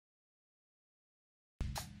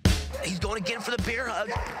He's going to get him for the bear hug.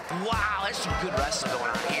 Wow, that's some good wrestling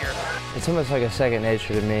going on here. It's almost like a second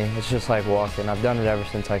nature to me. It's just like walking. I've done it ever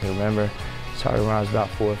since I can remember. Started when I was about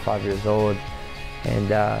 4 or 5 years old.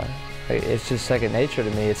 And it's just second nature to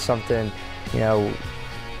me. It's something, you know,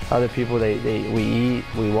 other people, we eat,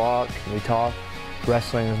 we walk, we talk.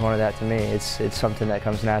 Wrestling is one of that to me. It's something that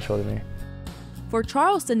comes natural to me. For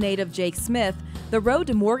Charleston native Jake Smith, the road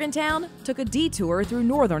to Morgantown took a detour through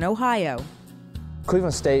northern Ohio.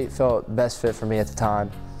 Cleveland State felt best fit for me at the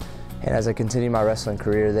time. And as I continued my wrestling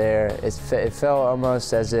career there, it felt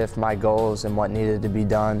almost as if my goals and what needed to be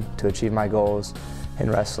done to achieve my goals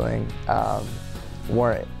in wrestling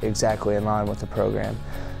weren't exactly in line with the program.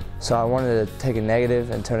 So I wanted to take a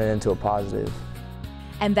negative and turn it into a positive.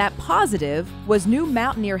 And that positive was new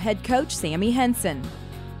Mountaineer head coach Sammy Henson.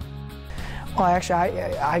 Well, actually,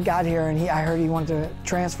 I got here and I heard he wanted to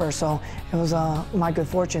transfer, so it was my good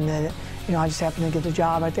fortune that, you know, I just happened to get the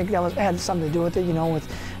job. I think that had something to do with it, you know, with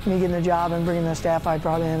me getting the job and bringing the staff I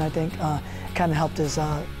brought in. I think kind of helped his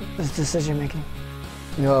decision making.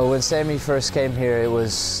 You know, when Sammy first came here, it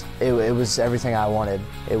was everything I wanted.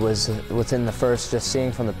 It was within the first, just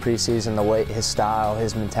seeing from the preseason, the way, his style,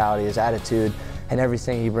 his mentality, his attitude, and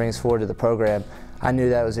everything he brings forward to the program. I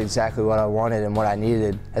knew that was exactly what I wanted and what I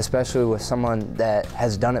needed, especially with someone that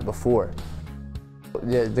has done it before.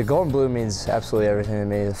 The gold and blue means absolutely everything to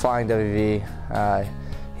me. The flying WV,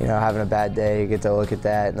 you know, having a bad day, you get to look at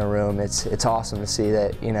that in the room. It's awesome to see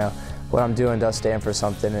that, you know, what I'm doing does stand for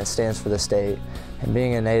something, and it stands for the state. And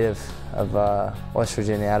being a native of West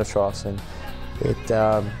Virginia, out of Charleston,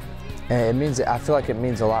 it means, I feel like it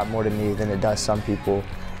means a lot more to me than it does some people,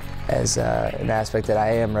 as an aspect that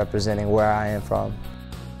I am representing where I am from.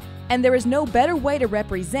 And there is no better way to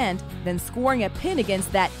represent than scoring a pin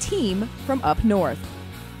against that team from up north.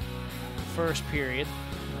 First period,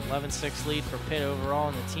 11-6 lead for Pitt overall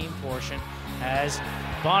in the team portion, as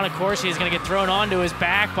Bonacorsi is going to get thrown onto his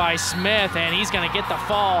back by Smith, and he's going to get the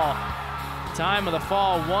fall. Time of the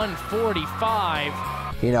fall, 1:45.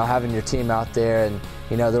 You know, having your team out there and,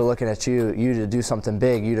 you know, they're looking at you to do something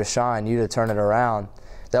big, you to shine, you to turn it around.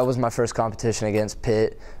 That was my first competition against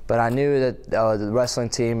Pitt, but I knew that the wrestling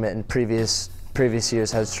team in previous years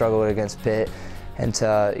had struggled against Pitt, and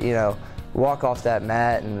to, you know, walk off that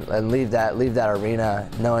mat and leave that arena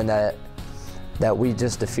knowing that we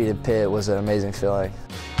just defeated Pitt was an amazing feeling.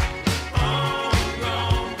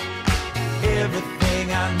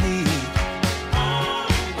 Everything I need,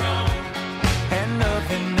 and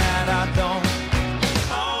nothing that I don't.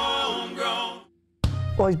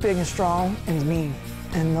 Well, he's big and strong, and he's mean.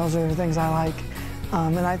 And those are the things I like.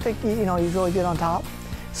 And I think, you know, he's really good on top.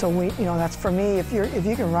 So you know, that's for me. If you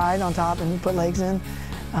can ride on top and you put legs in,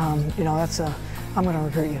 you know, I'm going to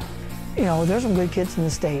recruit you. You know, there's some good kids in the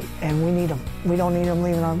state, and we need them. We don't need them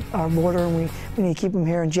leaving our border, and we need to keep them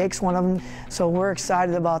here. And Jake's one of them. So we're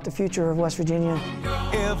excited about the future of West Virginia.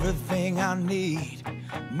 Everything I need,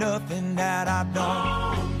 nothing that I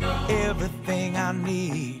don't. Everything I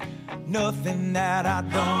need, nothing that I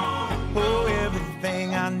don't. Oh,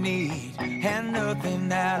 everything I need, and nothing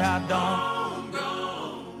that I don't.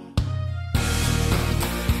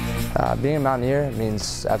 Being a Mountaineer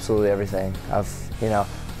means absolutely everything. I've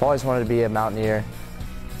always wanted to be a Mountaineer,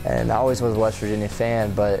 and I always was a West Virginia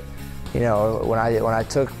fan. But, you know, when I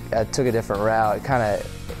took a different route, it kind of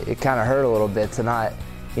hurt a little bit to not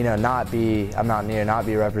be a Mountaineer, not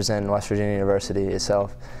be representing West Virginia University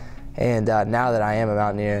itself. And now that I am a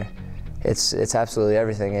Mountaineer, it's absolutely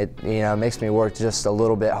everything. It makes me work just a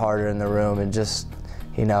little bit harder in the room and just,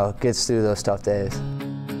 you know, gets through those tough days.